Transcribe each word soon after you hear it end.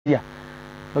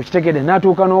okitegedde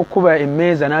n'atuuka n'okkuba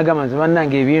emmeeza n'agamba nze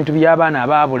bannange ebintu by'abaana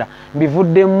abaabula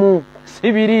mbivuddemu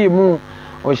sibiriimu.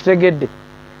 Okitegedde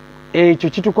ekyo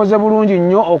kitukoze bulungi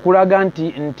nnyo okulaga nti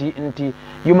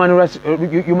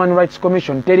Human Rights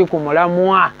Commission teri ku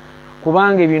mulamwa,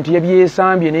 kubanga ebintu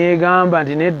yebyesambye n'egamba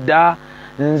nti nedda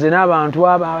nze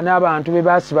n'abantu be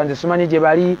basiba nze simanyi gye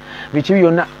bali biki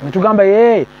byonna netugamba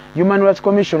Human Rights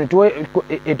Commission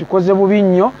etukoze bubi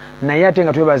nnyo, naye ate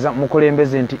nga twebaza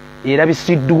mukulembeze nti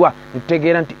erabisiddwa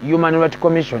netutegeera nti Human Rights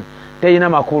Commission terina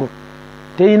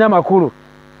makulu.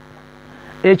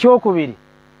 Ekyokubiri,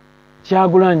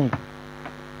 Kyagulanyi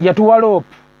yatuwa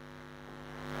loopu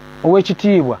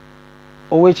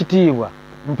owekitiibwa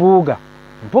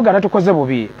Mpuuga tatukoze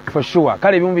bubi for sure,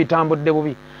 kale ebimu bitambudde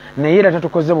bubi naye era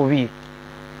tatukoze bubi.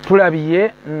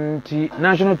 Tulabiye nti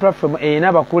National Platform erina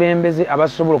abakulembeze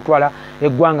abasobola okutwala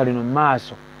eggwanga lino mu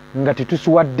maaso nga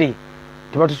tetusuwadde,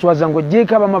 tebatusuwaza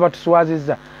ng'ogyeko abamu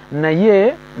abatuswazizza,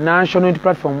 naye National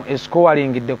Platform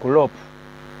escoringidde ku loop,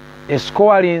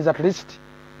 escorings at least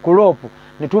ku loop,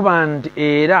 ne tuba nti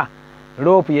era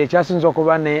loop yekyasinza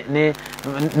okuba ne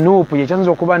nuupu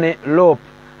yekyasinza okuba ne loop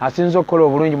asinza okukola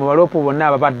obulungi mu baloopu bonna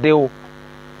ababaddewo.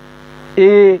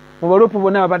 Mu baloopu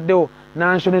bonna ababaddewo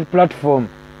National Platform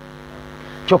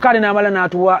kyokka ali n'amala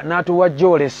n'atuwa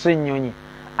Joel Ssennyonyi,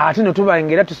 ate ne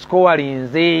tubangera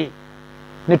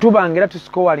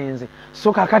tuscorinze.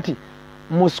 So kakati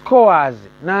mu scores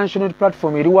National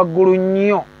Platform eri waggulu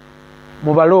nnyo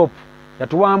mu baloopu,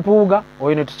 yatuwa Mpuuga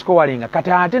oyo ne tuscoringa,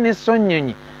 kati ate ne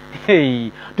Ssennyonyi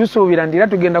tusuubira ndira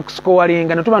tugenda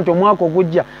kuscoringa ne tuba nti omwaka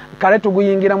ogujja kale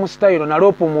tuguyingira mu style na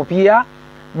loopu mupya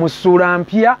mu ssula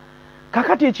mpya.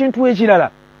 Kakati ekintu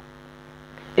ekirala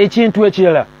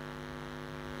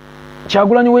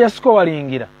Kyagulanyi we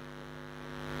yascoringira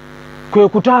kwe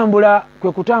kutambula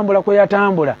kwe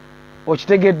yatambula.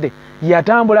 Okitegedde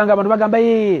yatambula nga abantu bagamba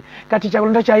kati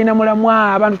Kyagulanyi takyalina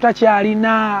mulamwa, abantu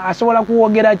takyalina asobola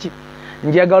kuwogera ki.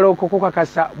 Njagala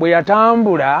okukakasa bwe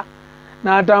yatambula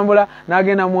n'atambula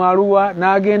n'agenda mu Arua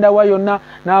n'agenda wa yonna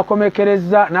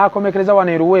n'akomekereza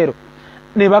wano e Luweero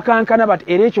ne bakankana bati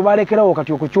era ekyo balekerawo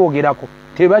kati okukyogerako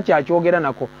tebakyakyogera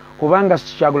nako, kubanga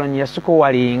Kyagulanyi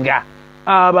yascoringa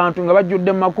abantu nga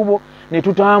bajjudde mu makubo ne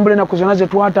tutambula ennaku zonna ze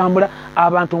twatambula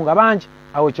abantu nga bangi.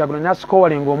 Awo Kyagulanyi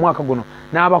n'ascoringa omwaka guno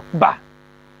n'abakuba,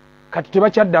 kati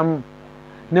tebakyaddamu.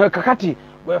 Kakati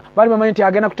bali bamanyi nti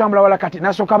agenda kutambula wala, kati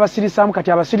n'asooka abasirisaamu,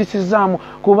 kati abasirisizaamu,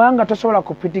 kubanga tosobola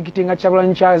kupredikitinga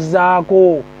Kyagulanyi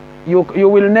kyazaako.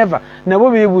 You will never.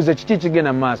 Nabo beebuuza kiki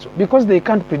kigenda mu maaso, because they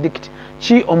can't predict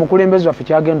ki omukulembeze waffe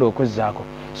kyagenda okuzzaako.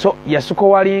 So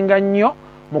yascoringa nnyo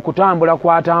mu kutambula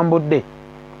kwatambudde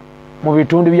mu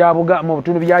bitundu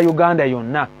bya Uganda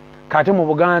yonna, kati mu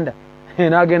Buganda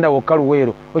n'agenda wokka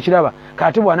Luweero. Okiraba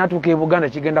kati bw'anaatuuka e Buganda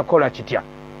kigenda kukola kitya.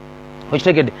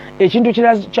 Okitegedde ekintu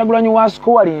kira Kyagulanyi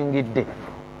wascoringidde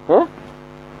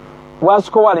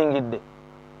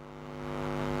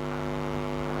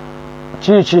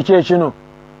kiki ekino.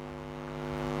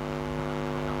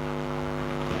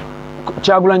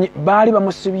 Kyagulanyi baali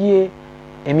bamusibye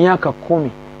emyaka 10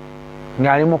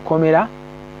 ng'ali mu kkomera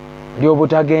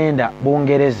ly'obutagenda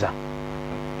Bungereza,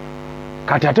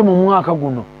 kati ate mu mwaka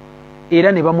guno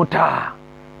era ne bamutaa,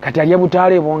 kati alya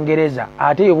butaale Bungereza,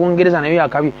 ate yo Bungereza nayo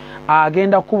yakabi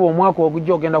agenda kuba omwaka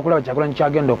ogujja ogenda kulaba Kyagulanyi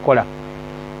kyagenda okukola.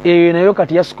 Eyo nayo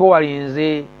kati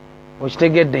yascorinze.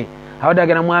 Okitegedde abadde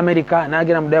agenda mu America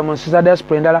n'agenda mu nsi za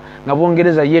diaspora endala nga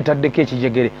Bungereza yeetaddeko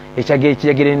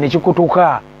ekijegere ne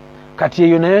kikutuka, kati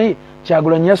eyo nayo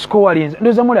Kyagulanyi yascorinze.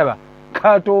 Ndoza mulaba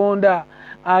Katonda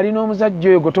alina omusajja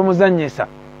oyo gwe tomuzannyisa.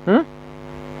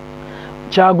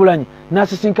 Kyagulanyi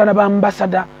n'asisinkana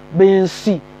bambasada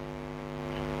b'ensi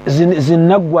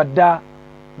zinnaggwa dda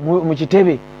mu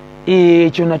kitebe.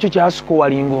 Ekyo nakyo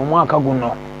kyascoringa omwaka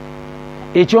guno.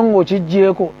 Ekyo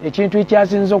ng'okiggyeko ekintu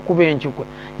ekyasinza okuba enkikwe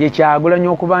ye Kyagulanyi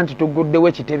okuba nti tuguddewo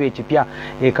ekitebe ekipya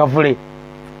ekavule.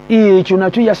 Ekyo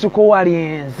nakyo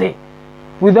yascorinze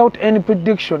without any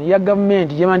prediction ya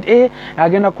government yema nti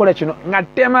agenda kukola kino nga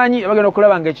temanyi bagenda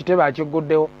okulaba ng'ekitebe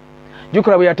akiguddewo.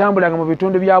 Jukula bwe yatambulanga mu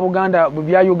bitundu bya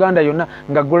Uganda yonna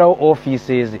ng'aggulawo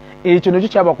offices. Ekyo nakyo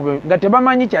kyabakube nga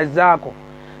tebamanyi kyazzaako,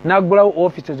 n'aggulawo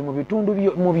offices mu bitundu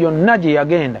mu byonna gye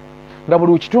yagenda, nga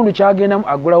buli kitundu kyagendamu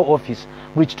aggulawo office,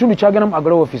 buli kitundu kyagendamu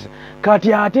aggulawo office.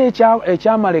 Kati ate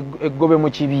ekyamala eggobe mu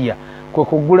kibiya kwe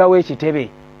kuggulawo ekitebe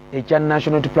ekya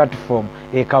National Platform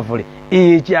ekavule.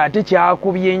 Ekyo ate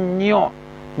kyakubye nnyo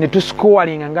ne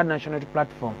tuscoringa nga National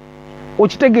Platform.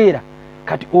 Okitegeera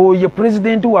kati oyo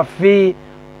president waffe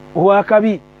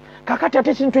owakabi. Kakati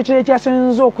ate ekintu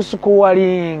ekyasinza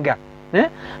okuscoringa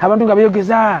abantu nga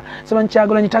beeyogeza simanyi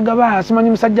Kyagulanyi tagaba, simanyi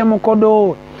musajja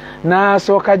mukodo,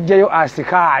 n'asooka ajjayo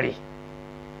asikaali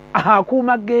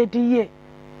akuuma geeti ye.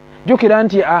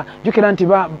 Jjukira nti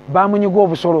bamunyiga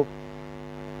obusolo.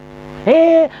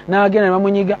 N'agenda ne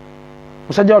bamunyiga.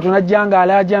 Musajja wattu n'ajja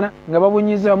ng'alaajana nga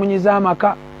bamunyiza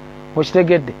amaka.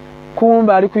 Okitegedde.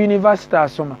 Kumba ali ku yunivasite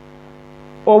asoma.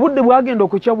 Obudde bwagenda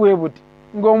okukya bwe buti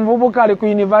ng'omuvubuka ali ku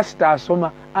yunivasite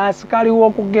asoma asikaali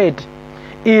w'oku geeti.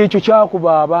 Ekyo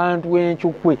kyakuba abantu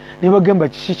encukwe ne bagamba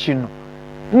kiki kino.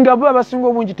 Nga bo abasinga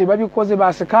obungi tebabikoze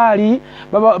basikaali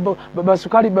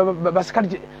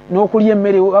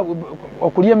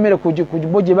n'okulya emmere ku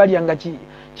bo gye balya nga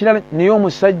kirala. Naye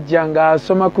omusajja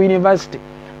ng'asoma ku yunivasite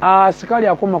asikaali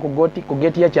akoma ku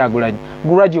geeti ya Kyagulanyi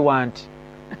graduate.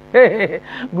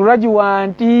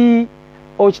 Graduate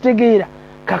okitegeera.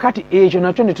 Kakati ekyo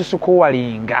nakyo ne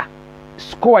tusikowalinga.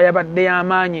 Sikowa yabadde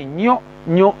y'amaanyi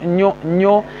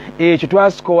nnyo. Ekyo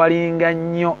twasikowalinga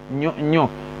nnyo.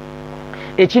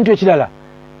 Ekintu ekirala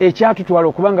ekyatutwala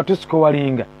okuba nga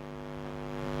tusikowalinga,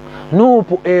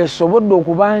 Nuupu esobodde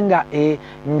okuba nga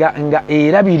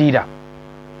erabirira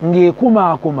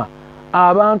ng'ekumaakuma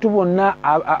abantu bonna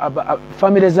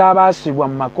famire z'abaasibwa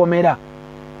mu makomera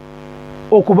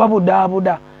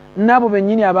okubabudaabuda, nabo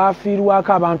bennyini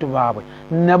abaafiirwako abantu baabwe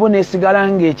nabo neesigala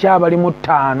ng'ekyabali mu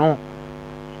 5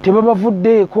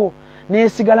 tebabavuddeeko,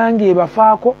 neesigala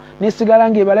ng'ebafaako, neesigala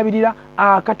ng'ebalabirira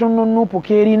akatono Nuupu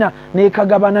keerina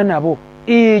n'ekagabana nabo.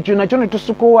 Ekyo nakyo ne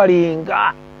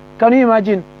tusikowalinga. Can you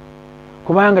imagine?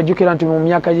 Kubanga jjukira nti mu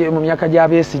myaka gya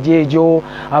Besigye egyo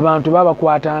abantu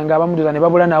babakwatanga bamuduza ne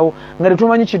babula nawo nga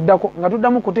tetumanyi kiddako, nga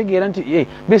tuddamu kutegeera nti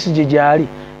Besigye gyali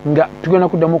nga tugenda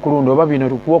kuddamu kulunda oba bino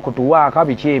tuwaaka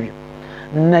biki ebyo.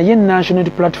 Naye national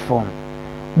platform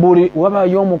buli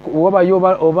wabayo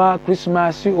oba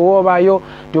Christmas obayo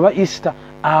oba Easter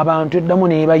abantu eddamu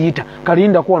ne bayita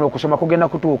kalinda kuwona okusoma kugenda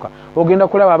kutuuka. Ogenda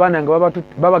kulaba abaana nga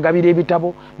babagabira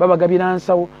ebitabo, babagabira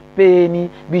nsawo, peeni,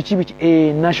 biki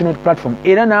national platform.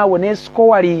 Era naawe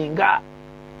nesikowalinga.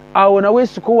 Awo nawe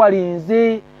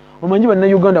sikowalinze. Omanyi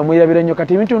bannayuganda mwirabira nnyo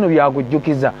kati ebintu bino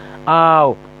byakujjukiza.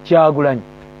 Awo Kyagulanyi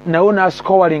nawe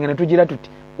nasikowalinga ne tugira tuti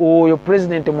oyo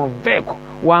president muveeko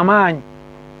w'amaanyi.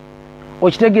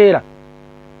 Okitegeera.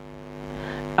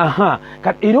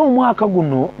 Kati era omwaka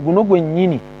guno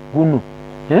gwennyini guno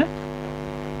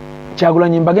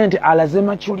Kyagulanyi mbagende nti alaze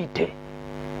maturity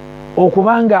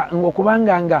okubanga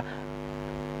nga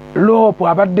Loopu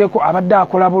abadde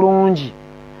akola bulungi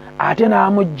ate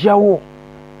n'amugjawo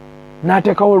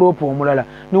n'ateekawo Loopu omulala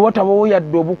niwatabawo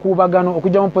yadde obukuubagano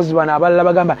okujja mupozi bano abalala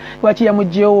bagamba lwaki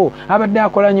yamugjewo abadde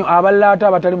akola nnyo abalala ate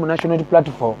abatali mu national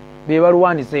platform be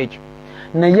balwanisa ekyo.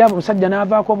 Naye omusajja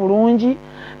n'avaako bulungi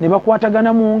ne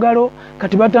bakwatagana mu ngalo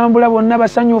kati batambula bonna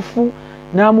basanyufu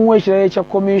n'amuwa ekirala ekya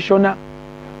komishona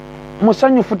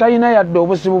musanyufu talina yadde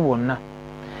obuzibu bwonna.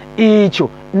 Ekyo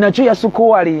nakyo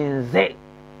yasikowalinze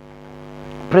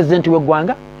pulezidenti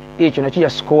w'eggwanga, ekyo nakyo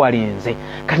yasikowalinze.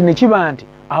 Kati ne kiba nti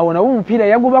awo nawo omupiira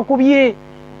yaguba kubye.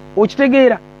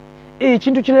 Okitegeera.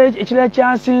 Ekintu ekirala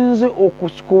kyasinze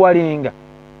okusikowalinga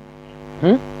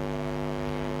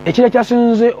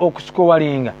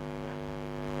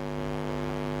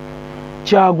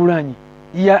Kyagulanyi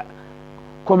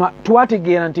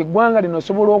twategeera nti eggwanga lino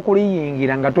osobola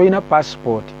okuliyingira nga tolina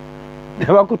passport ne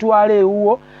bakutwala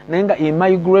ewuwo naye nga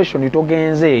immigration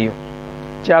togenze eyo.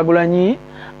 Kyagulanyi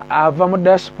ava mu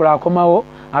diaspora akomawo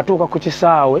atuuka ku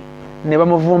kisaawe ne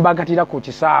bamuvumbagatira ku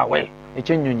kisaawe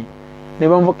ekyennyonyi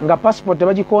nga passport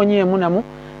tebagikonyeemu namu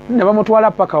ne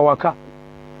bamutwala paka waka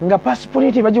nga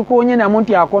passport tebagikonye namu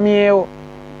nti akomyewo.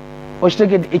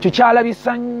 Okitegedde. Ekyo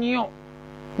kyalabisa nnyo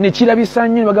ne kirabisa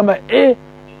nnyo ne bagamba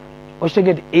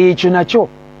okitegedde. Ekyo nakyo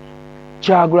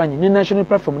Kyagulanyi ne national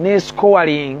platform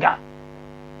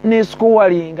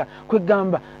nesikowalinga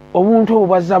kwegamba obuntu obwo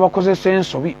bazza abakozesa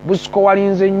ensobi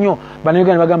busikowalinze nnyo.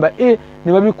 Bannayuganda ne bagamba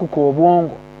ne babikuka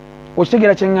obwongo.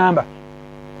 Okitegeera kye ŋŋamba.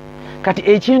 Kati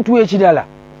ekintu ekirala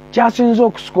kyasinze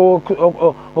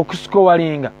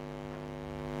okusikowalinga,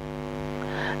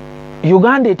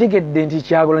 Uganda etegedde nti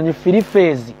Kyagulanyi free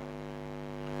phase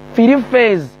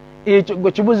ekyo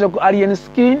gokibuuzeeko alien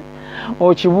skin,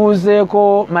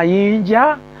 okibuuzeeko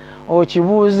mayinja,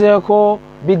 okibuuzeeko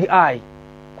big eye.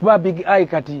 Kuba big eye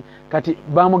kati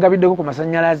bamugabiddeko ku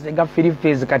masannyalaze ga free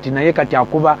phase kati naye kati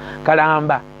akuba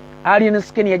kalamba. Alien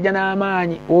skin yajja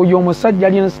n'amaanyi. Oyo omusajja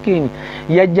alien skin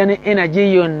yajja ne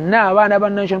energy yonna. Abaana ba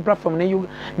national platform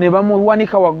ne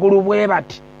bamuwanika waggulu bwe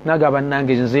bati nagaba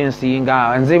nange nze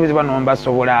nsinga, nze bano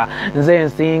mbasobola, nze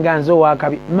nsinga, nze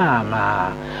owakabi. Maama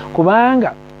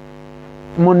kubanga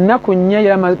mu nnaku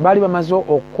nnya baali bamaze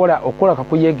okukola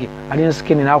kakuyege alien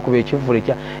skin n'akuba ekivvulu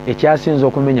ekyasinze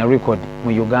okumenya record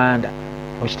mu Uganda.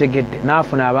 okitegedde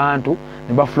naafuna abantu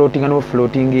ne bafloatinga ne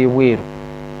bafloatinga ebweru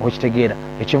okitegeera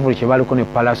ekivulu kye baliko ne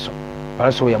palaso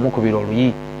we yamukubira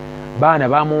oluyi baana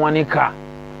bamuwanika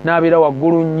n'abeera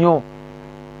waggulu nnyo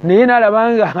naye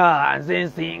n'alabanga nze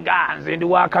nsinga nze ndi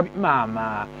wakabi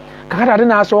maama kakati ate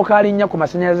n'asooka alinnya ku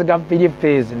masanyalaze ga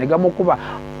Philippines ne gamukuba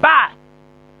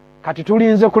kati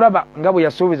tulinze kulaba nga bwe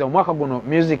yasuubiza mu mwaka guno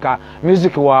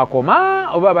music wakoma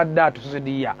oba badde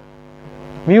atusudiya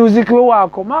music we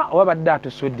wakoma oba badde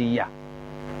atusudiya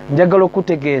njagala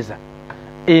okutegeeza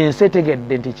ensi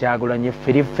etegedde nti Kyagulanyi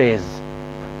Philippines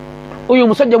oyo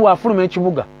omusajja bw'afuluma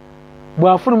ekibuga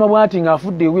bw'afuluma bw'ati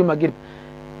ng'afudde ew'emagere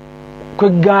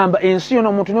kwegamba ensi yono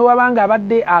omuntu newabanga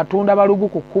abadde atunda balugu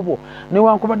ku kkubo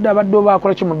newankubadde abadde oba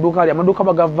akola ki mu dduuka lya amaduuka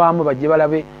bagavaamu bajje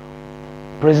balabe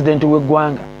pulezidenti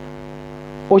w'eggwanga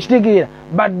okitegeera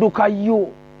baddukayo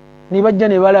ne bajja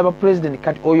ne balaba pulezidenti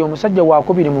kati oyo omusajja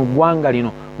wakubiri mu ggwanga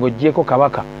lino ng'oggyeko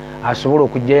kabaka asobole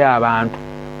okugjayo abantu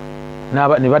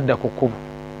ne badda ku kkubo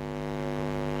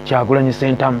Kyagulanyi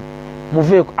Sentamu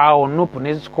muveeko awo nupu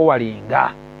nezikowalinga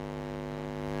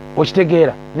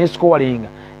okitegeera nezikowalinga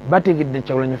bategedde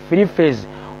Kyagulanyi Philippines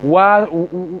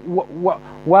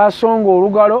wasonga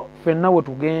olugalo fenna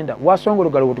wetugenda wasonga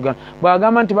olugalo wetugenda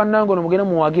bwagamba nti bannange ono mugenda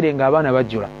muwagire nga abaana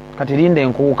bajjula kati linda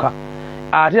enkuuka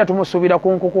ate era tumusuubira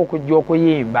ku nkuuka okujja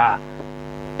okuyimba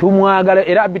tumwagala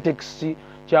era Abitex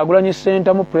Kyagulanyi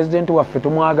Sentamu pulezidenti waffe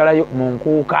tumwagalayo mu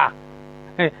nkuuka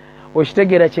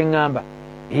okitegeera kye ŋŋamba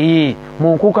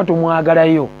mu nkuuka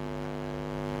tumwagalayo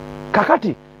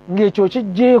kakati ng'ekyo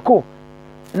kijjeeko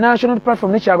national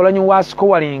platform ne Kyagulanyi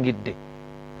wasikowalingidde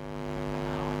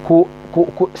ku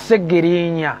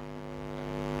Segirinya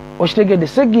okitegedde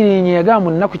Segirinya yagamba mu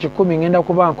nnaku 10 ngenda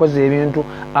kuba nkoze ebintu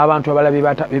abantu abala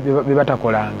bye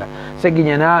batakolanga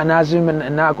Segirinya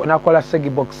nakola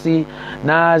Segiboxi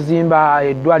nazimba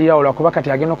eddwaliro awo lwakuba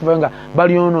kati agenda okuva nga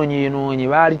balyonoonye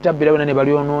baalitabbira bonna ne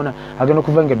balyonoona agenda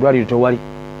okuva nga eddwaliro tewali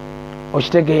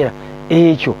okitegeera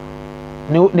ekyo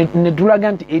ne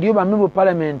tulaga nti eriyo bamemba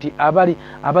palamenti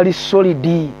abali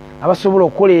solidi abasobola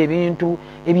okukola ebintu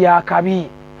ebyakabi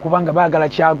kubanga baagala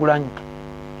Kyagulanyi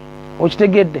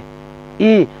okitegedde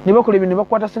ne bakola ebintu ne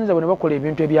bakwata sente ne bakola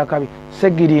ebintu ebyakabi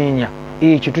Segirinya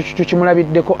ekyo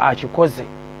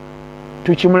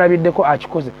tukimulabiddeko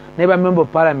akikoze naye bamemba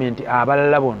palamenti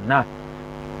abalala bonna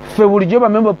ffe bulijjo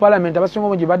bamemba palamenti abasinga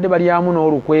obungi badde balyamu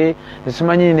n'olukwe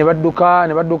esimanyi ne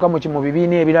badduka mu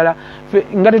bibiina ebirala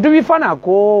nga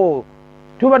tetubifanako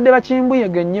tubadde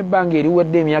bakimbuyeganye ebbanga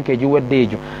eriwedde emyaka egiwedde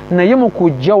egyo naye mu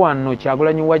kujja wano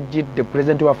Kyagulanyi wajjidde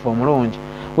pulezidenti waffe omulungi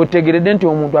wetegeredde nti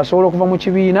omuntu asobola okuva mu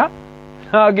kibiina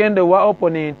agende wa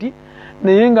opponenti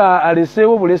naye nga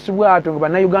aleseewo obulesi bwato nga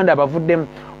bannayuganda abavuddemu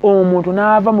omuntu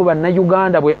n'ava mu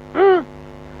bannayuganda bwe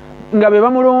nga be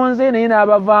bamulonze naye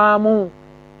n'abavaamu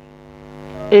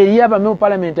eri abamemba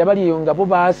palamenti abaliyo nga bo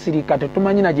baasirika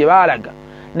tetumanyi na gye baalaga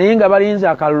naye nga balinze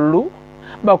akalulu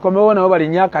bakomewo nabo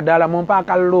balinnya akadaala mumpa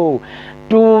akalulu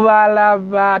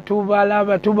tubalaba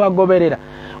tubagoberera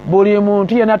buli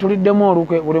muntu yenna tuliddemu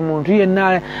olukwe buli muntu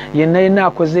yenna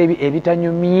akoze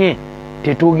ebitanyumye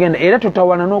tetugenda era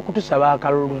tutawana n'okutusaba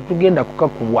akalulu tetugenda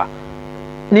kukakubwa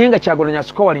naye nga Kyagulanyi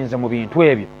asikowalinze mu bintu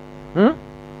ebyo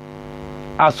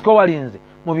asikowalinze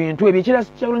mu bintu ebyo ekira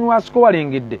Kyagulanyi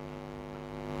wasikowalingidde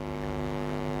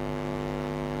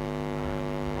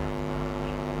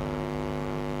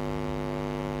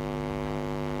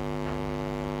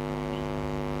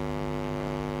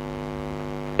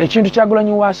ekintu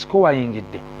Kyagulanyi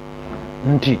wasikowalingidde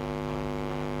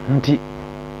nti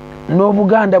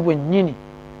n'Obuganda bwennyini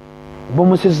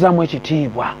bumusizzaamu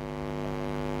ekitiibwa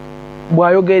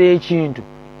bw'ayogera ekintu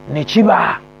ne kiba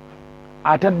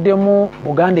ataddemu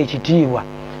Buganda ekitiibwa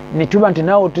ne tuba nti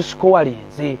naawe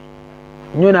tusikowalinze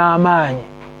nnyo n'amaanyi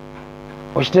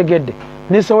okitegedde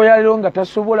n'ensawo ya leero nga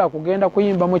tasobola kugenda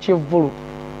kuyimba mu kivvulu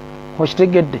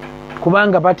okitegedde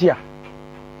kubanga batya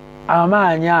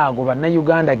amaanyi ago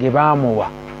bannayuganda ge baamuwa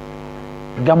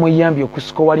gamuyambye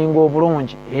okusikowalinga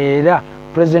obulungi era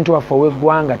pulezidenti waffe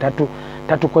ow'eggwanga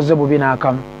tatukoze bubi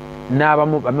n'akamu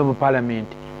n'abamu bamemba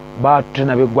palamenti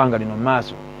baatutena b'eggwanga lino mu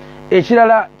maaso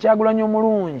ekirala Kyagulanyi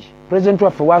omulungi pulezidenti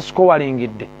waffe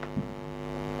wasikowalingidde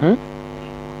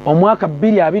omwaka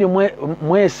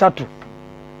 2023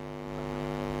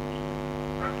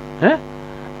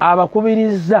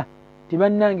 abakubiriza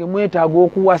tibannange mwetaaga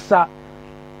okuwasa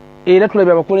era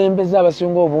tulabye abakulembeze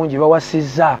abasinga obungi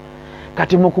bawasizza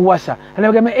kati mu kuwasa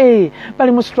alabagamba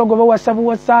bali mu struggle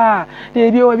bawasa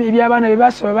ebyo ebyabaana bye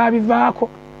basaba babivaako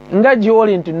nga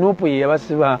gy'oli nti nupu ye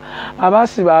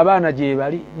abasiba abaana gye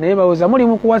bali naye bawoza muli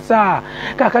mu kuwasa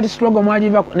kakati struggle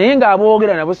mwagivaako naye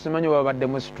ng'aboogera nabo simanyi babadde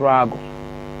mu struggle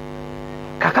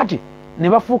kakati ne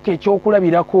bafuuka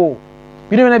ekyokulabirako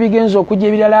bino byonna bigenza okujja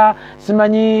ebirala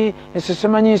simanyi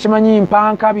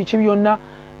mpanka biki byonna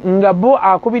nga bo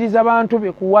akubiriza abantu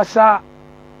be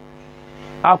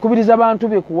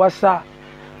kuwasa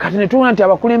kati ne tuwona nti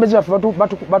abakulembeze baffe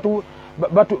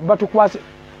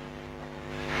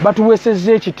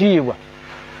batuweesezza ekitiibwa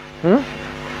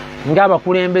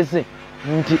ng'abakulembeze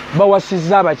nti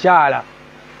bawasizza abakyala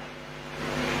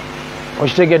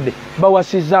okitegedde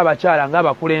bawasizza abakyala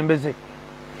ng'abakulembeze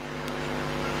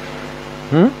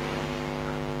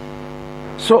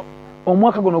so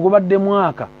omwaka guno gubadde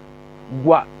mwaka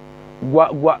gwa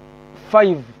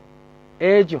 5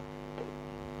 ekyo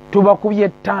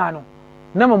tubakubye 5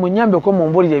 namwe munyambeko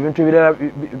mumbulire ebintu ebirala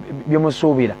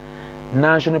byemusuubira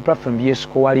national platform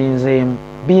byesikowalinzeemu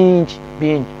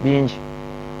bingi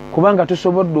kubanga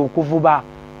tusobodde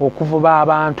okuvuba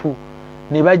abantu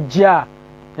ne bajja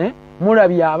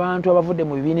mulabye abantu abavudde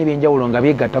mu bibiina ebyenjawulo nga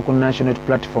byegatta ku national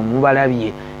platform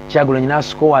mubalabye Kyagulanyi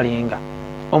nasikowalinga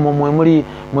omwo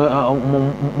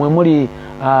mwemuli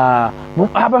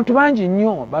abantu bangi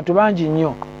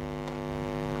nnyo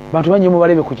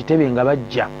mubalebe ku kitebe nga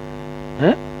bajja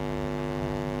ne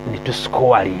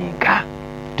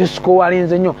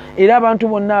tusikowalinze nnyo era abantu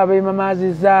bonna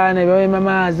abemamaaziza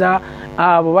nebemamaaza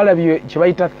abo balabye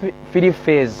kyebayita 3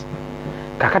 phase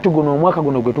kakati guno omwaka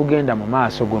guno gwe tugenda mu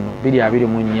maaso guno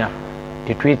 2024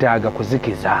 tetwetaaga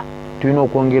kuzikiza tulina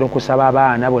okwongera okusaba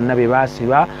abaana bonna be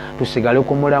baasiba tusigale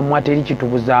ku mulamwa teri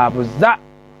kitubuzaabuza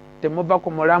temuva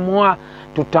ku mulamwa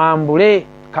tutambule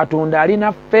katonda ali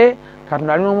naffe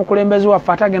katonda alina omukulembeze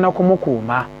waffe atagenda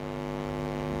kumukuuma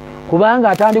kubanga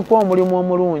atandika omulimu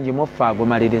omulungi muffe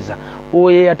agumaliriza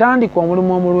oyo yatandika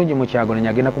omulimu omulungi mu Kyagulanyi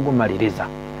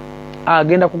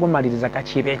agenda kugumaliriza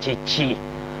kakibe kiki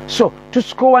so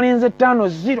tusikowalinze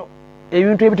 5-0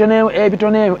 ebintu ebitono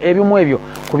ebimu ebyo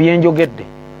ku byenjogedde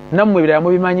nammwe ebirala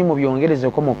mubimanyi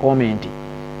mubyongerezeko mu komenti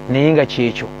naye nga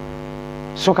kyekyo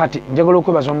so kati njagala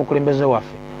okwebaza omukulembeze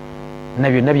waffe na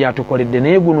byonna byatukoledde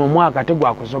naye guno omwaka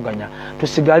tegwakuzoganya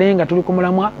tusigale nga tuli ku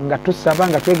mulamwa nga tusaba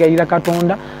nga twegayirira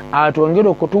Katonda atwongere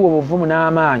okutuwa obuvumu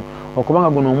n'amaanyi okubanga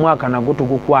guno omwaka nagwo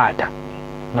tugukwata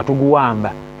nga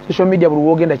tuguwamba social media buli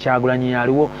wogenda Kyagulanyi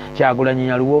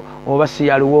yaliwo oba si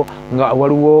yaliwo nga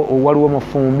waliwo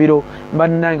mufumbiro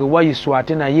bannange wayiswa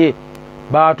ate naye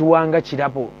baatuwanga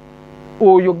kirapo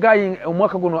oyo gayi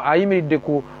omwaka guno ayimiridde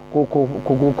ku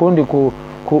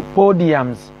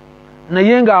podiums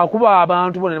naye nga akuba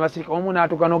abantu bonna ne basirika omu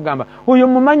n'atuuka n'okugamba oyo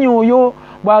mumanyi oyo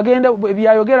bw'agenda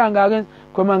byayogera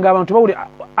nga abantu bawulira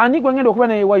ani gwe ngenda okuba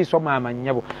naye wayiswa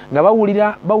maamannyabo nga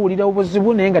bawulira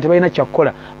obuzibu naye nga tebalina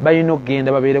kyakkola balina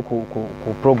okugenda babeere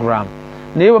ku program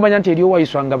naye bamanya nti eri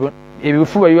owayiswa nga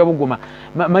ebifuba biba buguma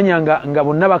manya nga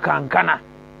bonna bakankana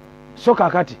so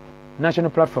kakati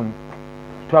national platform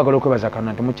twagala okwebaza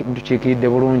Katonda nti mutukiikiridde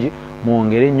bulungi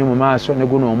mwongere ennyo mu maaso ne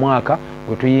guno omwaka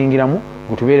gwe tuyingiramu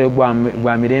gutubeere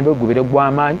gwa mirembe gubeere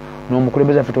gw'amaanyi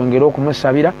n'omukulembeze waffe twongere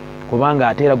okumusabira kubanga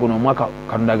ate era guno omwaka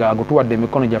Katonda agutuwadde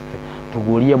emikono gyaffe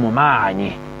tugulye mu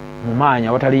maanyi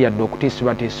awatali yadde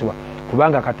okutiisibwatiisibwa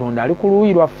kubanga Katonda ali ku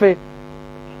luuyi lwaffe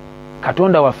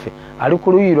Katonda waffe ali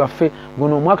ku luuyi lwaffe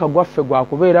guno omwaka gwaffe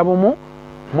gwakubeera bumu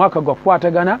omwaka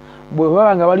gwakwatagana bwe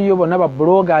baba nga baliyo bonna ba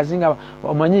bloggers nga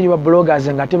omanyiri ba bloggers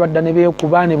nga tebadda ne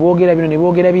beekuba ne boogera bino ne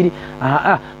boogera biri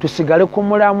tusigale ku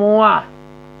mulamwa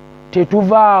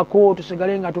tetuvaako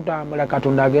tusigale nga tutambula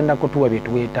Katonda agenda kutuwa bye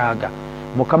tuweetaaga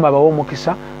Mukama bawo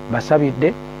omukisa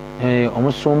basabidde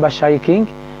omusumba Shiking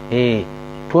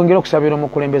twongere okusabira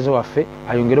omukulembeze waffe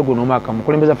ayongere guno omwaka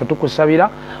omukulembeze waffe tukusabira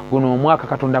guno omwaka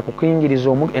Katonda kukuyingiriza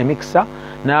emikisa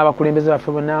n'abakulembeze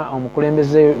baffe bonna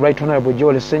omukulembeze Right Honorable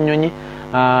Joel Ssenyonyi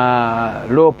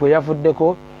Lopo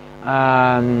yavuddeko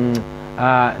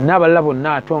n'abalala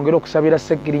bonna twongere okusabira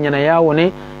Sekirinya naye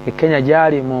awone Kenya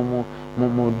gyali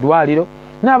mu ddwaliro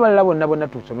n'abalala bonna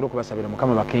tusobole okubasabira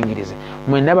Mukama bakingirize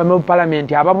mwenda abame mu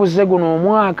palamenti ababuze guno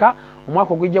omwaka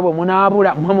ogujja bwe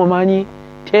munaabula mumanyi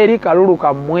teri kalulu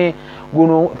kammwe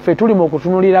guno ffe tuli mu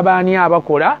kutunulira baani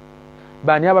abakola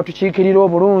baani abatukiikirira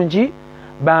obulungi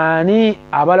baani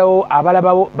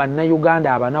abalabawo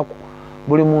bannayuganda abanaku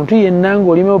buli muntu yenna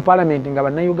ng'oli mu palamenti nga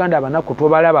bannayuganda abanaku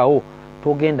tobalabawo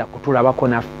togenda kutulabako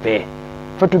naffe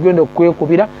ffe tugenda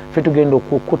okwekubira ffe tugenda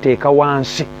okukuteeka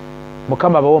wansi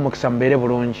Mukama bawo omukisa mubeere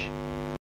bulungi